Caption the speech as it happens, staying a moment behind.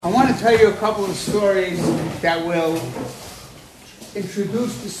I want to tell you a couple of stories that will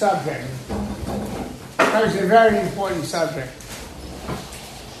introduce the subject. It's a very important subject.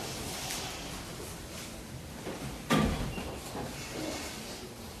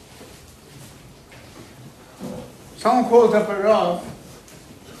 Someone called up a Rav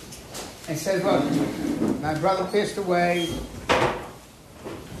and said, look, my brother passed away.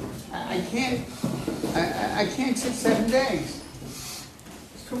 I can't sit 7 days.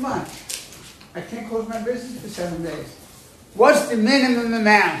 Too much. I can't close my business for 7 days. What's the minimum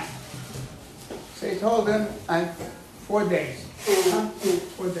amount? So he told him, 4 days. Huh?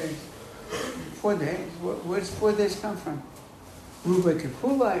 4 days. 4 days? Where does 4 days come from? Ruba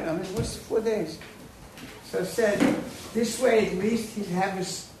Kipulai? What's 4 days? So I said, this way at least he'd have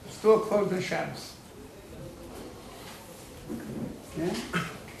his store closed on Shabbos. Yeah?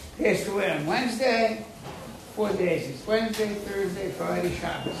 Passed away on Wednesday. 4 days. It's Wednesday, Thursday, Friday,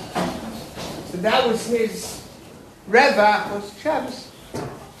 Shabbos. So that was his Reva, was Shabbos.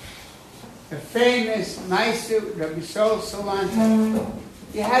 The famous Maisu, Rabbi Sol Salanta.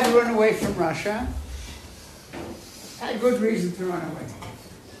 He had to run away from Russia. Had good reason to run away.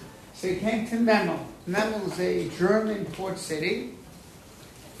 So he came to Memel. Memel is a German port city.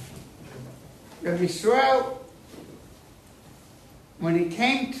 Rabbi Yisrael, when he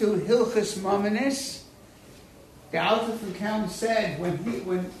came to Hilchas Mominis, the Alter from Kelm said when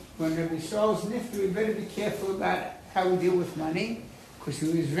Rabbi Yisrael's nifter, we better be careful about how we deal with money, because he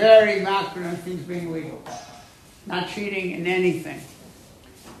was very makbid on things being legal, not cheating in anything.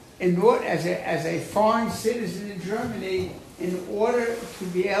 As a foreign citizen in Germany, in order to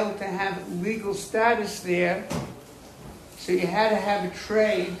be able to have legal status there, so you had to have a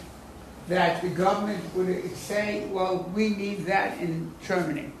trade that the government would say, well, we need that in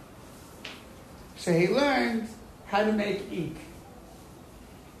Germany. So he learned how to make ink.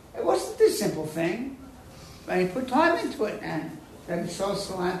 It wasn't a simple thing, but he put time into it, and Rabbi Sol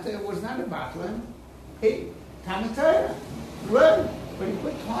Salanta was not a batlin. He Tamatara learned, but he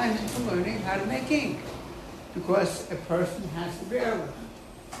put time into learning how to make ink, because a person has to bear with it.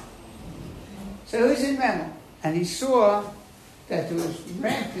 So he was in Memel, and he saw that there was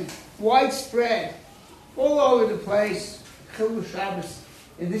rampant, widespread, all over the place, Chilul Shabbos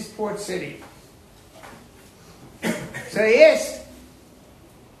in this port city. So he asked,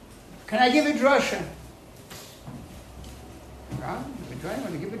 can I give a drasha? Well, if you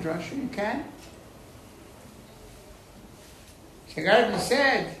want to give a drasha, you can. Shagarbi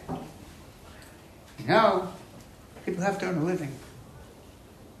said, people have to earn a living.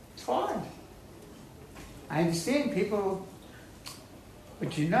 It's hard. I understand people,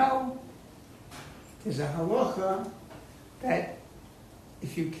 but there's a halacha that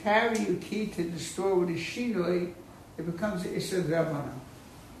if you carry your key to the store with a shinoi, it becomes an Issa D'Rabbanan.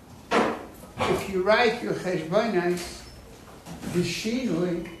 If you write your cheshbonos, the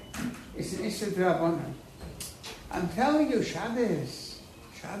shinoi is an Issa D'Rabbanan. I'm telling you, Shabbos,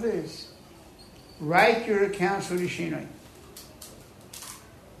 write your accounts with the shinoi.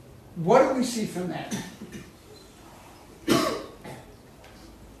 What do we see from that?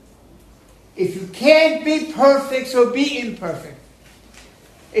 If you can't be perfect, so be imperfect.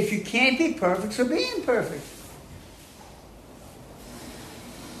 If you can't be perfect, so be imperfect.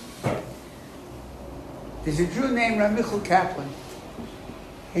 There's a Jew named Ramichel Kaplan.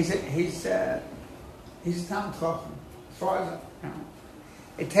 He's a Talmid Chacham, as far as I know.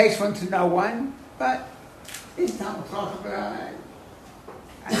 It takes one to know one, but he's Talmid Chacham. But I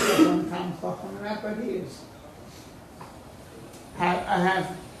don't know Talmid Chacham or not, but he is. I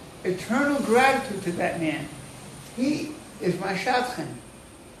have eternal gratitude to that man. He is my shadchan.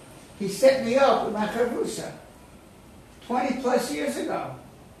 He set me up with my chavrusa 20 plus years ago.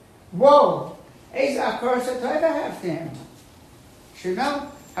 Whoa! Eiz Hakaras HaTov I have to him. You know,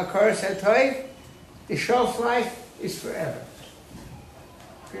 Hakaras HaTov, the shelf life is forever.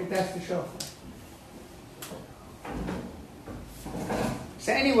 Okay, that's the shelf life.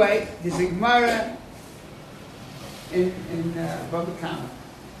 So anyway, there's a Gemara in Baba Kama.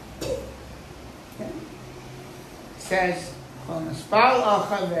 Okay. It says,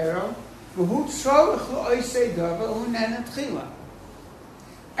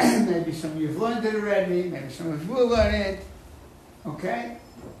 maybe some of you have learned it already, maybe some of you will learn it. Okay?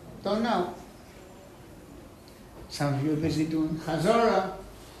 Don't know. Some of you are busy doing Chazorah.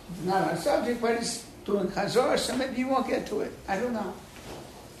 It's not our subject, but it's doing Chazorah, so maybe you won't get to it. I don't know.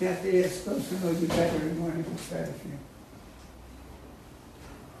 You have to ask those who know you better in the morning if it's better for you.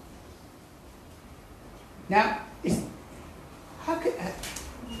 Now, how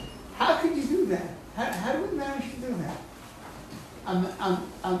could you do that? How do we manage to do that?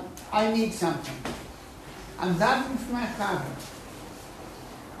 I need something. I'm davening for my chaver.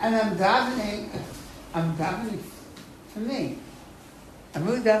 And I'm davening for me. I'm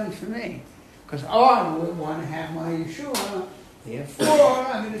really davening for me. Because I would want to have my Yeshua, therefore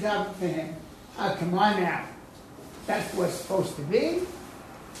I'm going to daven for him. Oh, come on now. That's what's supposed to be.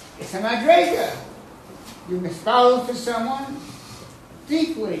 It's a madrega. You misfollow for someone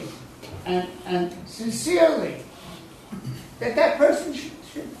deeply and sincerely. That person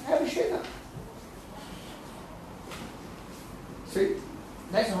should have a shidduch. See,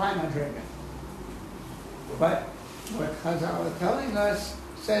 that's a high madrega. But what Chazal are telling us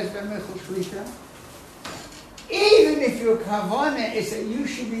says B'Michul Shlita, even if your kavanah is that you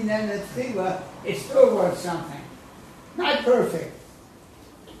should be Neneh Tefillah, it's still worth something. Not perfect.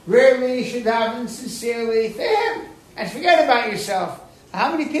 Rarely you should daven sincerely for him and forget about yourself. How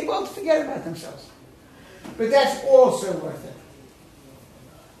many people forget about themselves? But that's also worth it.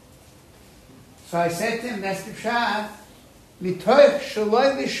 So I said to him, that's the pshat, mitoich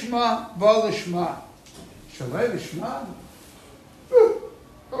shaloi lishma bo lishma. Shaloi lishma?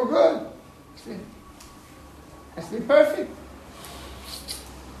 Oh good. Has to be perfect.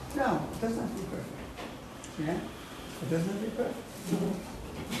 No, it doesn't have to be perfect. Yeah? It doesn't have to be perfect.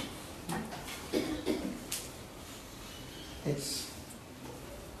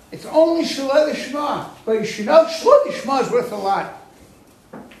 It's only Shaloi Lishma, but you should know Shaloi Lishma is worth a lot.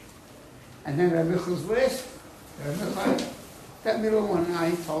 And then Rabbi Michel's list, that middle one,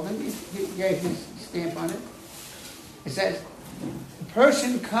 I told him, he gave his stamp on it. It says, the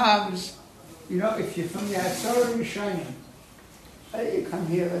person comes, if you're from the Asara Rishonim, you come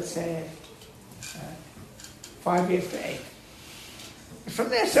here, let's say, 5 years to 8. From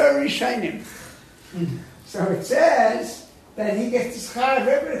the Asara Rishonim. So it says that he gets the schar of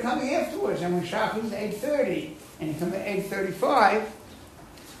everybody coming afterwards. And when Shachar is 8:30, and he comes at 8:35,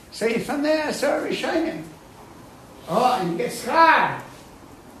 so you're from the Asara Rishonim. Oh, and you get schar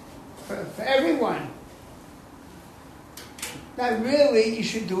for everyone. Now, really, you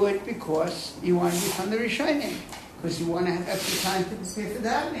should do it because you want to become the Rishonim, because you want to have extra time to prepare for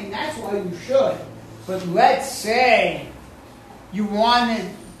davening. That's why you should. But let's say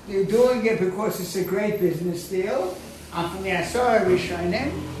you're doing it because it's a great business deal. I'm from the Asara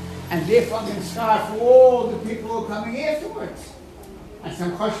Rishonim, and therefore I'm going to start for all the people who are coming afterwards. And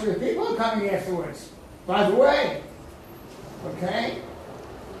some kosher people are coming afterwards. By the way. Okay?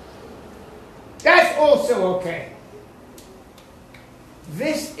 That's also okay.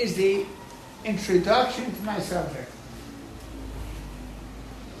 This is the introduction to my subject.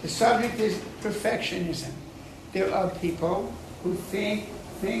 The subject is perfectionism. There are people who think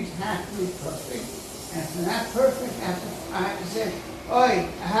things have to be perfect. And if they're not perfect, I have to say, oi, I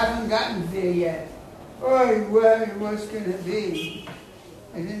haven't gotten there yet. Oi, well, what's going to be?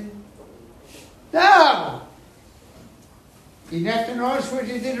 No! You have to notice what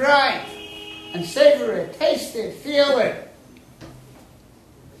you did right. And savor it, taste it, feel it.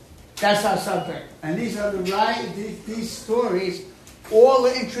 That's our subject. And these are these stories, all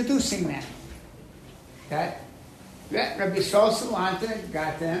are introducing them. That Rabbi Sol Salanta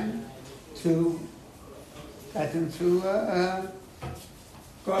got them to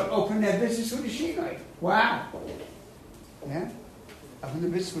go open their business with the Shinoi. Wow. Yeah? Open the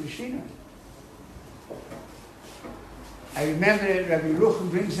business with the Shinoi. I remember that Rabbi Ruchel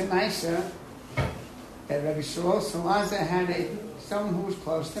brings a Maisa that Rabbi Sol Salanta had someone who was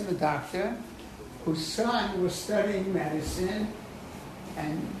close to him, a doctor, whose son was studying medicine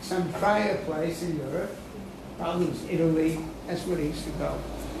and some prior place in Europe, probably was Italy, that's where he used to go.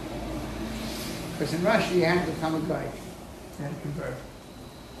 Because in Russia you had to become a guide, you had to convert.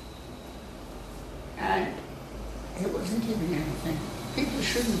 And it wasn't giving anything. People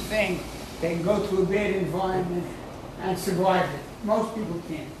shouldn't think they can go to a bad environment and survive it. Most people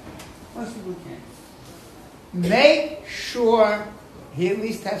can't. Most people can't. Make sure he at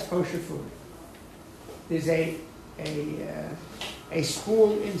least has kosher food. There's a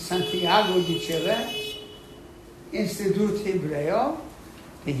school in Santiago de Chile, Instituto Hebreo,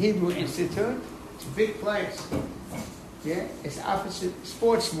 the Hebrew Institute. It's a big place. Yeah, it's opposite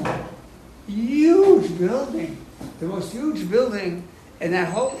Sports Mall. Huge building, the most huge building in that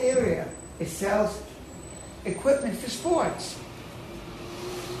whole area. It sells equipment for sports.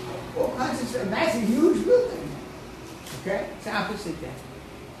 All kinds of stuff. That's a huge building. Okay? It's opposite that.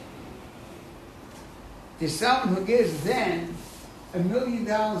 There's someone who gives them $1 million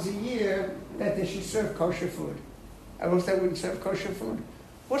a year that they should serve kosher food. Else they wouldn't serve kosher food.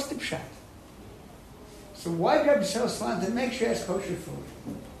 What's the pshat? So why Rabbi Shel Salanta to make sure he has kosher food?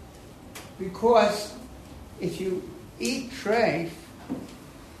 Because if you eat treif,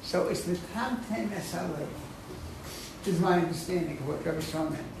 So it's the Tamten Nesalev. This is my understanding of what Rabbi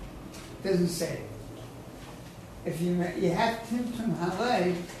Shlomo meant. It doesn't say it. If you have Timtum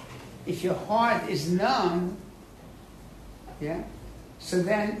Halev, if your heart is numb, yeah, so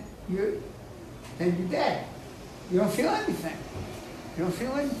then you're dead. You don't feel anything. You don't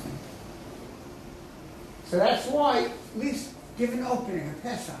feel anything. So that's why at least give an opening, a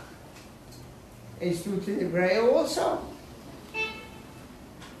Pesach. It's due to the Hebreo also.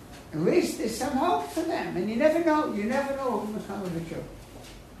 At least there's some hope for them. And you never know what will become of a Jew.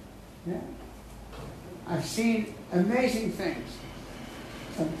 Yeah? I've seen amazing things.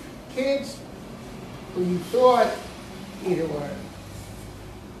 Some kids who you thought either were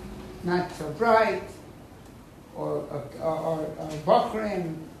not so bright or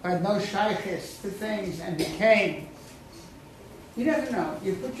Bokrim had no shaykhis to things and became. You never know.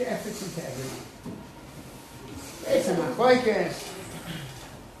 You put your efforts into everyone. There's some achloikas,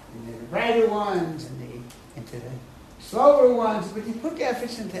 and the brighter ones, and into the slower ones, but you put your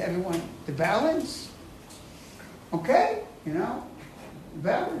efforts into everyone. The balance, okay,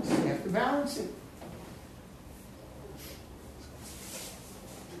 balance. You have to balance it.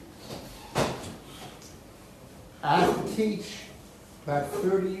 I have to teach about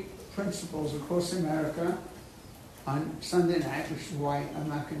 30 principles across America on Sunday night, which is why I'm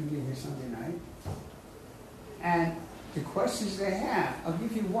not going to be here Sunday night. And the questions they have, I'll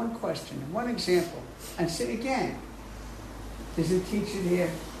give you one question, one example, and say again, there's a teacher there,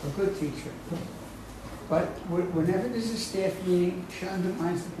 a good teacher, but whenever there's a staff meeting, she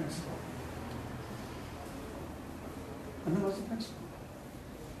undermines the principal. Undermines the principal.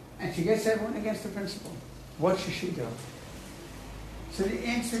 And she gets everyone against the principal. What should she do? So the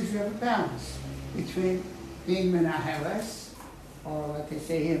answer is you have a balance between being menaheles, or like they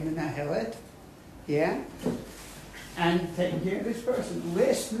say here, menahelet, yeah, and taking care of this person.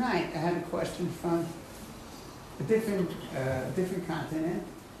 Last night I had a question from a different continent.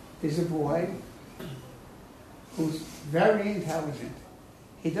 There's a boy who's very intelligent.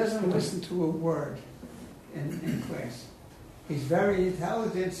 He doesn't listen to a word in class. He's very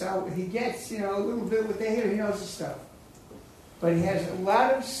intelligent, so he gets, a little bit what they hear, he knows the stuff. But he has a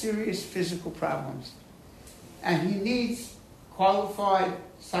lot of serious physical problems. And he needs qualified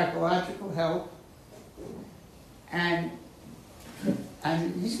psychological help. And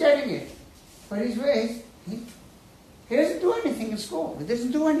he's getting it. But he doesn't do anything in school. He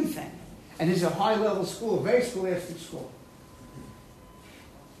doesn't do anything. And it's a high-level school, a very scholastic school.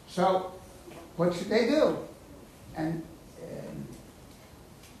 So, what should they do? And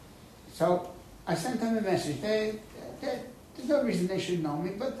so I sent them a message. There's no reason they should know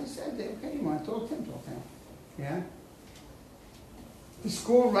me, but they said, okay, you want to talk to him, talk to him. Yeah? The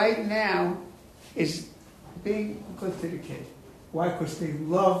school right now is being good to the kid. Why? Because they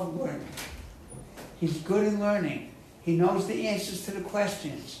love learning. He's good in learning. He knows the answers to the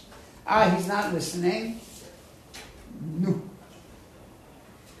questions. He's not listening. No.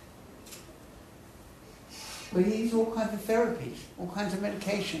 But he needs all kinds of therapies, all kinds of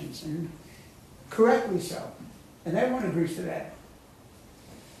medications, and correctly so. And everyone agrees to that.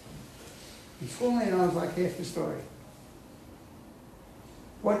 The school only knows like half the story.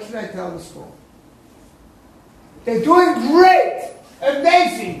 What should I tell the school? They're doing great,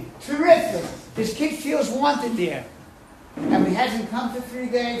 amazing, terrific. This kid feels wanted there. And he hasn't come for 3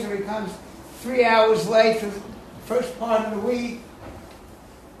 days, or he comes 3 hours late for the first part of the week.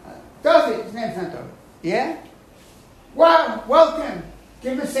 David, his name's not David. Yeah? Wow, welcome.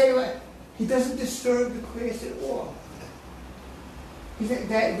 Give him a say. He doesn't disturb the class at all. The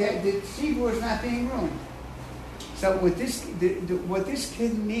Tzibur is not being ruined. So what this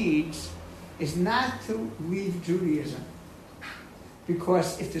kid needs is not to leave Judaism.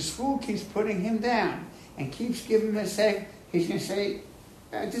 Because if the school keeps putting him down and keeps giving him a say, he's going to say,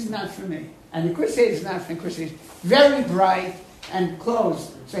 this is not for me. And he could say it's not for me because he's very bright and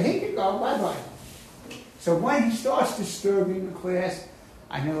closed. So he could go, bye-bye. So when he starts disturbing the class,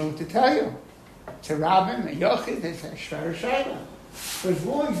 I know what to tell you. To Rabin, a Yochid, they say, Shver Shayla. But as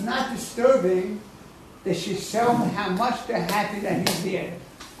long as he's not disturbing, they should tell him how much they're happy that he's there.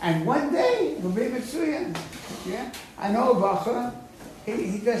 And one day, it'll be Mitsuyan. Yeah? I know Bacha,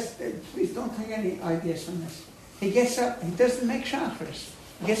 he does, please don't take any ideas from this. He gets up, he doesn't make chakras.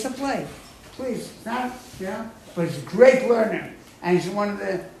 He gets up late. Please, not, but he's a great learner. And he's one of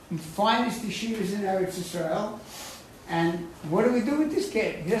the finest yeshivas in Eretz Yisrael. And what do we do with this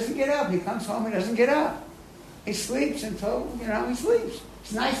kid? He doesn't get up. He comes home, he doesn't get up. He sleeps until, he sleeps.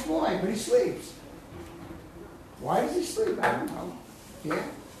 He's a nice boy, but he sleeps. Why does he sleep? I don't know. Yeah?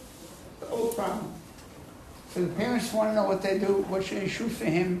 The old problem. So the parents want to know what they do, what should they shoot for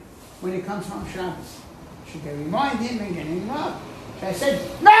him when he comes home Shabbos. Should they remind him and get him up? So I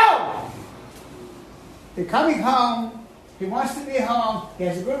said, no! They're coming home, he wants to be home, he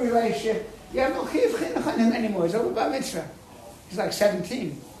has a good relationship, you have no chiyuv chinuch on him anymore, he's over bar mitzvah. He's like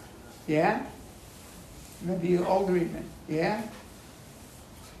 17. Yeah? Maybe older even. Yeah?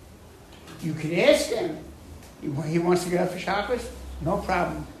 You can ask him. He wants to get up for Shabbos? No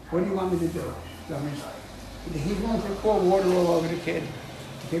problem. What do you want me to do? He's going to pour water all over the kid.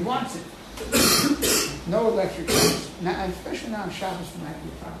 If he wants it. No electric lights. Now, especially now on Shabbos, it might be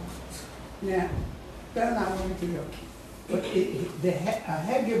a problem. Yeah. Better not willing to do. But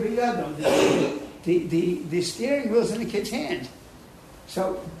the steering wheel's in the kid's hand.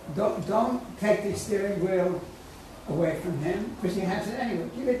 So don't take the steering wheel away from him because he has it anyway.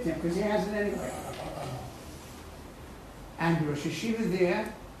 Give it to him because he has it anyway. And Rosh Hashiva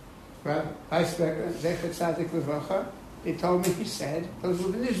there, Rabbi Weisberger, Zecher Tzadik Levacha, they told me, he said, those who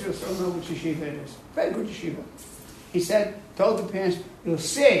live in Israel still know what yeshiva it is. Very good yeshiva. He said, told the parents, you'll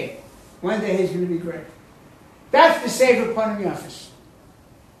see one day he's going to be great. That's the Sefer Panim Yafis.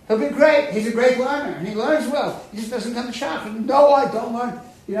 He'll be great. He's a great learner, and he learns well. He just doesn't come to shocking. No, I don't learn.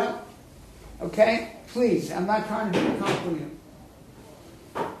 You know? Okay? Please, I'm not trying to be uncomfortable with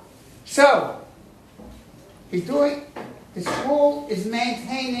you. So, he's doing, the school is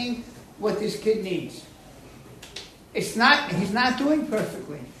maintaining what this kid needs. He's not doing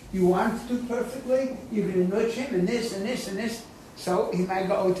perfectly. You want him to do perfectly, you're going to nudge him and this and this and this. So, he might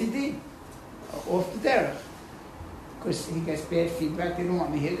go OTD, off the derech. Because he gets bad feedback, they don't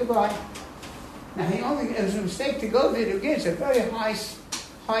want me here, goodbye. Now, it was a mistake to go there again. It's a very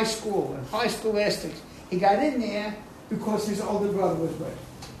high school, and high scholastics. He got in there because his older brother was with.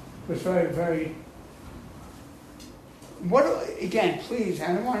 It was very, very... Again, please,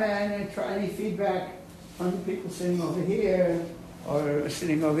 I don't want to try any feedback from the people sitting over here or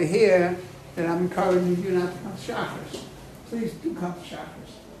sitting over here that I'm encouraging you not to come to chakras. Please do come to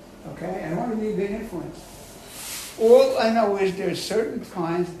chakras. Okay? I don't want to be a big influence. All I know is there are certain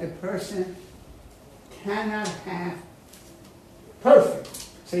times a person cannot have perfect.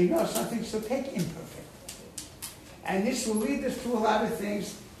 So you know something, so take imperfect. And this will lead us to a lot of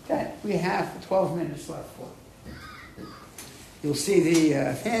things that we have 12 minutes left for. You'll see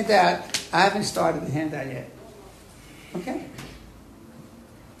the handout. I haven't started the handout yet. Okay?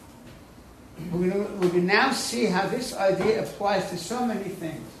 We're going to now see how this idea applies to so many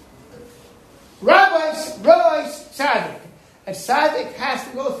things. Rabbis, tzaddik. A tzaddik has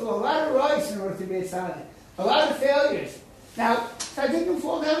to go through a lot of rights in order to be a tzaddik. A lot of failures. Now, tzaddik can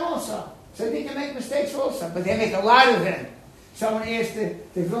fall down also. Tzaddik can make mistakes also, but they make a lot of them. Someone asked the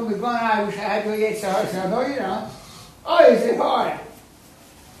Vilna Gaon, I wish I had your Yetzer Hara. I said, no, you don't. Oh, is it hard?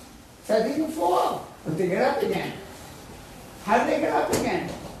 Tzaddik can fall, but they get up again. How did they get up again?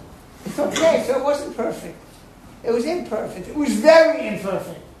 It's okay, so it wasn't perfect. It was imperfect. It was very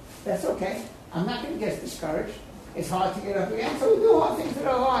imperfect. That's okay. I'm not going to get discouraged. It's hard to get up again, so we do all things that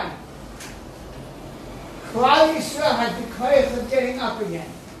are hard. Klal Yisrael has the koyach of getting up again.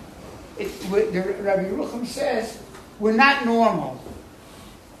 Rabbi Yerucham says, we're not normal.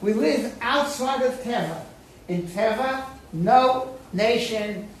 We live outside of Teva. In Teva, no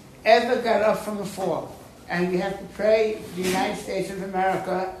nation ever got up from a fall. And we have to pray for the United States of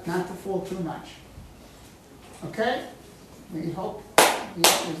America not to fall too much. Okay? We hope.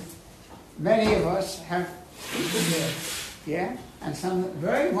 Many of us have people there, yeah, and some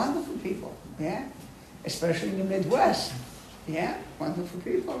very wonderful people, yeah, especially in the Midwest, yeah, wonderful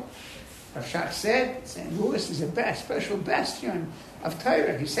people. Rav Shach said St. Louis is a special bastion of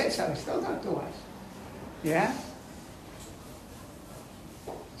Torah. He said so. He still not to us, yeah.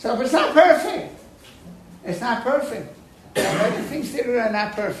 So, but it's not perfect. It's not perfect. Many things that are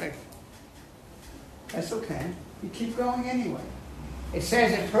not perfect. That's okay. You keep going anyway. It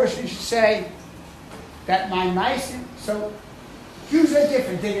says a person should say that my nice. So Jews are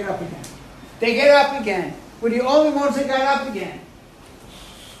different. They get up again. They get up again. We're the only ones that got up again.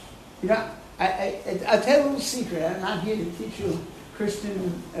 You know, I'll tell you a little secret. I'm not here to teach you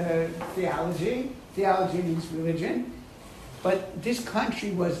Christian theology. Theology means religion. But this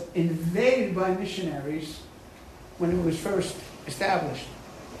country was invaded by missionaries when it was first established.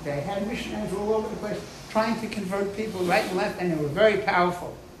 They had missionaries all over the place trying to convert people right and left, and they were very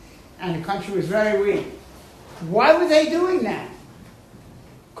powerful. And the country was very weak. Why were they doing that?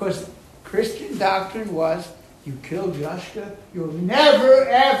 Because Christian doctrine was, you kill Joshua, you'll never,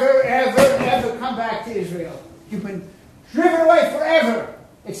 ever, ever, ever come back to Israel. You've been driven away forever.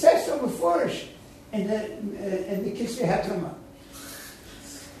 It says so before in the Kisvei HaTumah.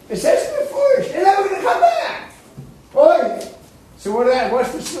 It says so before, you're never going to come back. Boy, so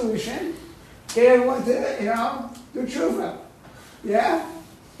what's the solution? Get everyone to, do tshuva. Yeah?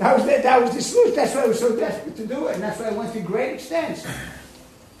 That was the solution. That's why I was so desperate to do it. And that's why I went to great extents.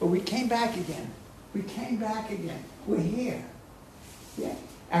 But we came back again. We're here. Yeah?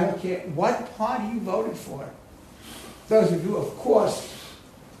 I don't care what party you voted for. Those of you, of course,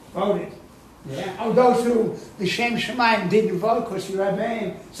 voted. Yeah? Oh, those who, the Shem Shemayim, didn't vote because your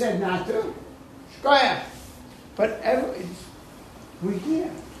Rabbeim said not to. Shkoyach. But we're here.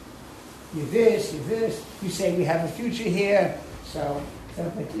 You're this. You say we have a future here. So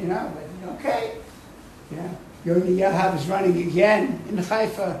okay. Yeah. Yoni Yahab is running again in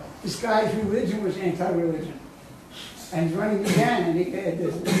Haifa. This guy's religion was anti-religion. And he's running again. And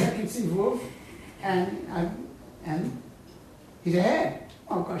there's the second Sivuv. And he's ahead.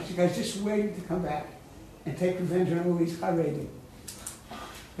 Oh gosh, the guy's just waiting to come back and take revenge on all these Haredi.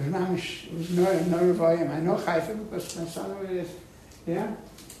 It was no Revayim. I know Haifa because my son over this. Yeah?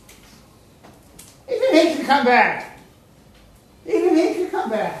 Even he can come back.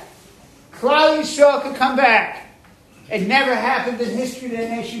 Klal Yisrael could come back. It never happened in history that a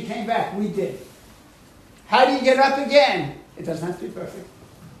nation came back. We did. How do you get up again? It doesn't have to be perfect.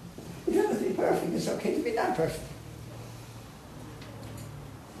 It doesn't have to be perfect. It's okay to be not perfect.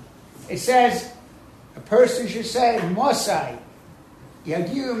 It says a person should say, Mosai,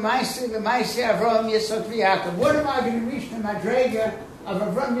 Yagiu Maisi v'Maisi Avram Yitzchak v'Yaakov. What am I going to reach the Madrega of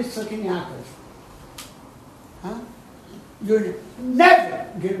Avram, Yitzchak, and Yaakov? Huh? You're never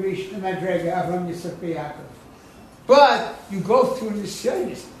going to reach the Madrega of Avram, Yitzchak, v'Yaakov. But you go through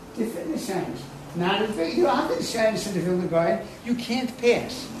Nisyonis, different Nisyonis. Not a you don't have the Nisyonis in the Vilna Garden. You can't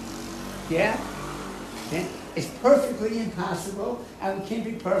pass. Yeah? It's perfectly impossible, and we can't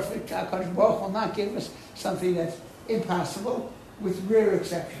be perfect. HaKadosh Baruch will not give us something that's impossible, with rare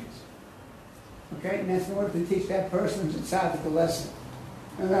exceptions. Okay? And that's in order to teach that person who's inside the lesson.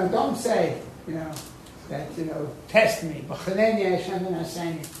 Now, don't say, that, test me.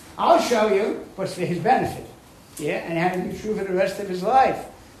 I'll show you, but for his benefit. Yeah? And have him be true for the rest of his life.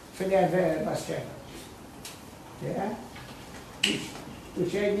 For that Bascheva. Yeah?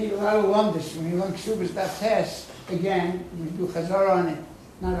 Which I need a lot of lumdus. When you learn Kshubas that test, again, we do Chazar on it.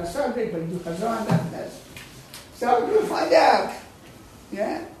 Not our subject, but we do Chazar on that test. So you'll find out.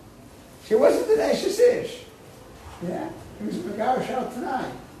 Yeah? She wasn't the Ashes Ish. Yeah? It was Megar Shal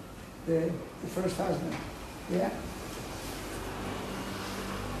Tanai, the first husband. Yeah?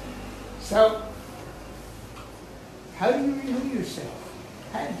 So, how do you renew yourself?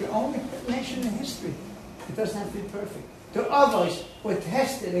 You only mention the history. It doesn't have to be perfect. The others were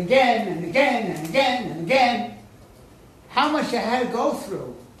tested again and again and again and again. How much they had to go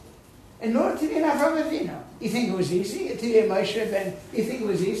through in order to be an Avraham Avinu. You think it was easy? To be a Moshe Ben, you think it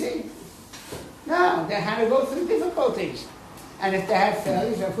was easy? No, they had to go through difficulties. And if they had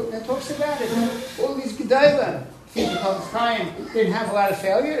failures, Footnote talks about it. All these Gedolim, think the Chaim didn't have a lot of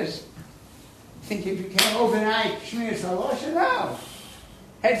failures. Think he became overnight Shmir Salosh? No.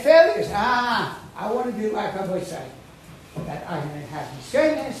 Had failures. I want to be like Rabbi Say. That I'm going to have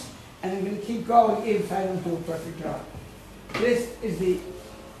misguidance, and I'm going to keep going even if I don't do a perfect job. This is the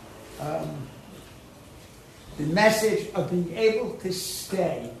message of being able to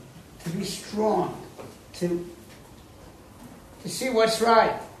stay, to be strong, to see what's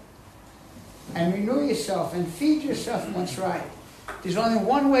right, and renew yourself, and feed yourself in what's right. There's only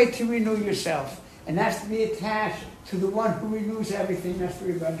one way to renew yourself, and that's to be attached to the one who renews everything. That's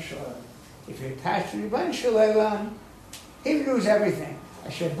the Rebbeinu Shalom. If you're attached to Rebbeinu Shalom, he renews everything.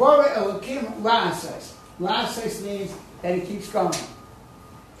 Asher Bore Elokim La'asos. La'asos means that he keeps going.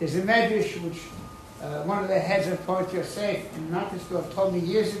 There's a medrash which one of the heads of Poet Yosef in Mattisdorf told me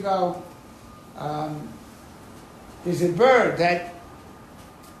years ago. There's a bird that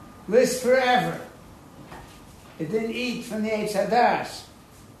lives forever. It didn't eat from the Eitz Hadas.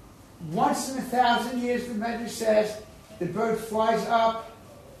 Once in 1,000 years, the medrash says, the bird flies up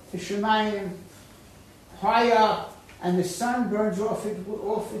to Shemayim, high up, and the sun burns off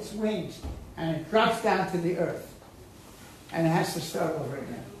its wings, and it drops down to the earth. And it has to start over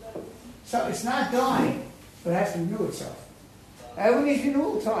again. So it's not dying, but it has to renew itself. Everyone needs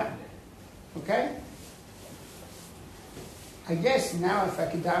renewal time. Okay? I guess now if I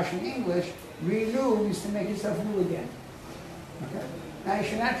could dash in English, renew means to make yourself new again. Okay? Now you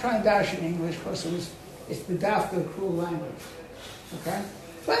should not try and dash in English because it's the daft of the cruel language. Okay?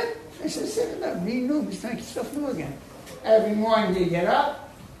 But it's a simple renew means to make yourself new again. Every morning you get up.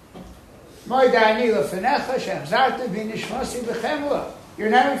 You're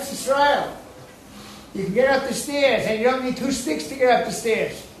in Eretz Yisrael. You can get up the stairs, and you don't need 2 sticks to get up the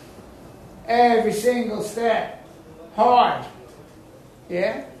stairs. Every single step. hard.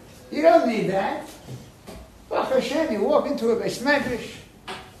 Yeah? You don't need that. Baruch Hashem, you walk into a Beis Medrash,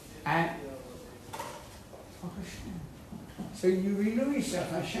 and Baruch Hashem. So you renew yourself.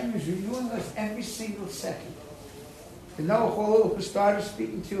 Hashem is renewing us every single second. The Noah Chol who started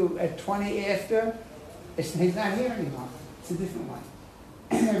speaking to you at 20 after, he's not here anymore. It's a different one.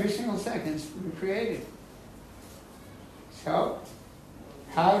 Every single second is created. So,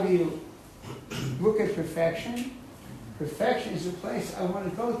 how do you look at perfection? Perfection is a place I want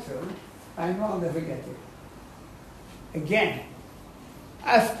to go to. I know I'll never get there. Again,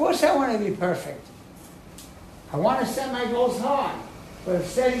 of course I want to be perfect. I want to set my goals high. But if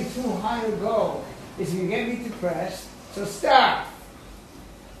setting too high a goal is going to get me depressed, so stop.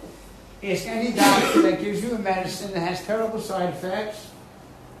 Ask any doctor that gives you a medicine that has terrible side effects.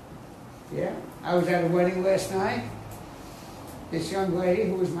 Yeah, I was at a wedding last night. This young lady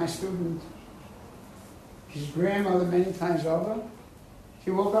who was my student, his grandmother many times over,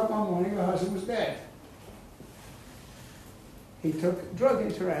 she woke up one morning, her husband was dead. He took drug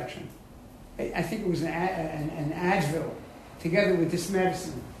interaction. I think it was an Advil, together with this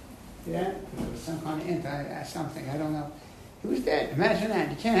medicine. Yeah? It was some kind of anti-something, I don't know. He was dead. Imagine that.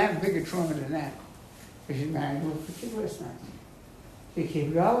 You can't have a bigger trauma than that. Because she's married to a kid last night. You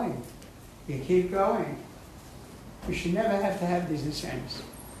keep going. You keep going. You should never have to have these incentives.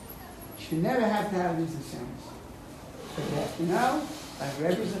 You should never have to have these incentives. But you have to know, like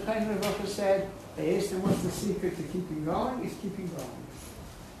Rebbe Zechaim Revocha said, they asked him what's the secret to keeping going? It's keeping going.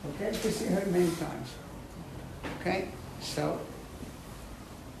 Okay? This you heard many times. Okay? So,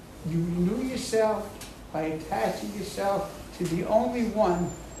 you renew yourself by attaching yourself to the only one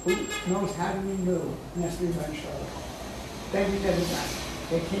who knows how to renew, and that's the Rebbe Shalom. Then you never done.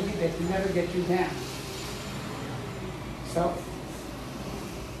 They can never get you down. So,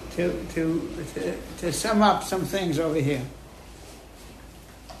 to sum up some things over here.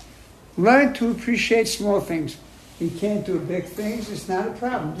 Learn to appreciate small things. You can't do big things, it's not a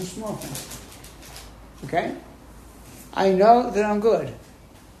problem. Do small things. Okay? I know that I'm good.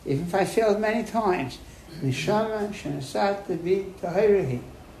 Even if I failed many times. Neshama shenasat bi tahirihi.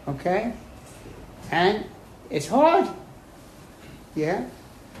 Okay? And it's hard. Yeah?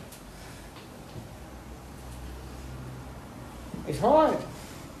 It's hard.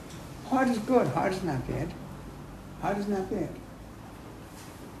 Hard is good. Hard is not bad. Hard is not bad.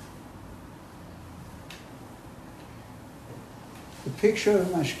 The picture of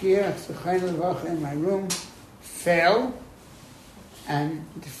Mashgiach Zechaim Levacha in my room fell, and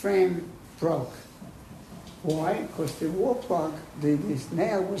the frame broke. Why? Because the wall plug, this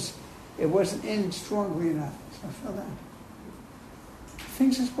nail wasn't in strongly enough, so I fell down.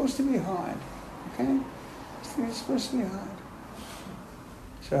 Things are supposed to be hard, okay? Things are supposed to be hard.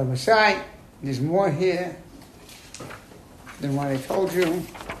 So beside, there's more here than what I told you.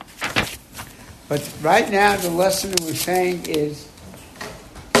 But right now, the lesson that we're saying is,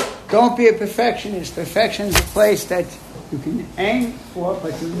 don't be a perfectionist. Perfection is a place that you can aim for,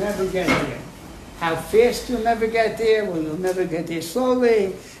 but you'll never get there. How fast you'll never get there? Well, you'll never get there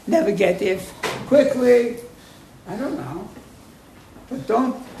slowly, never get there quickly. I don't know. But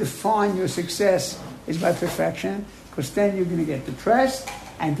don't define your success as by perfection, because then you're going to get depressed,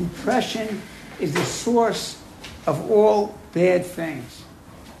 and depression is the source of all bad things.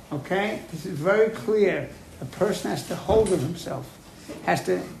 Okay? This is very clear. A person has to hold of himself, has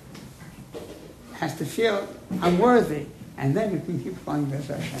to feel unworthy, and then you can keep going with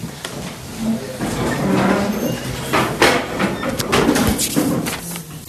Hashem.